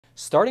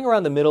Starting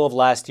around the middle of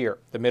last year,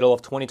 the middle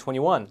of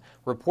 2021,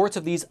 reports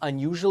of these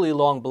unusually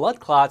long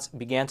blood clots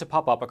began to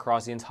pop up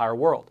across the entire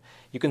world.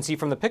 You can see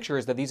from the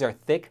pictures that these are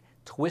thick,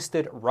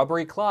 twisted,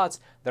 rubbery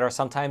clots that are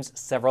sometimes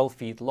several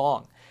feet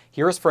long.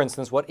 Here is, for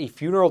instance, what a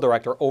funeral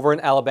director over in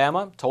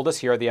Alabama told us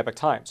here at the Epoch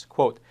Times.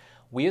 Quote,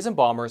 "We as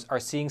embalmers are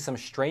seeing some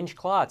strange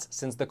clots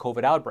since the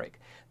COVID outbreak.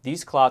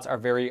 These clots are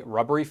very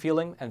rubbery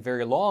feeling and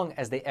very long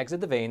as they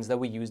exit the veins that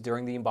we use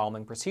during the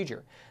embalming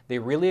procedure. They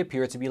really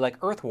appear to be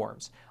like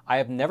earthworms. I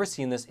have never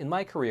seen this in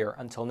my career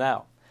until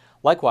now."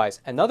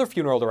 Likewise, another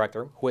funeral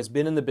director who has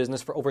been in the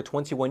business for over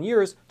 21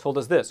 years told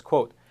us this,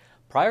 quote,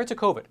 "Prior to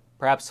COVID,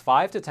 perhaps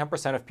 5 to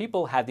 10% of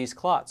people had these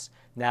clots.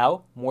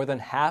 Now, more than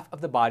half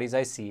of the bodies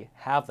I see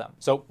have them."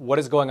 So what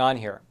is going on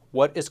here?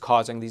 What is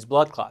causing these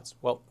blood clots?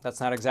 Well, that's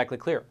not exactly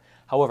clear.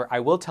 However, I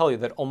will tell you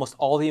that almost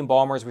all the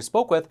embalmers we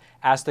spoke with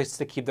asked us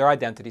to keep their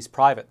identities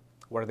private.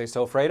 What are they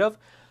so afraid of?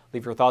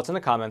 Leave your thoughts in the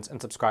comments and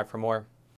subscribe for more.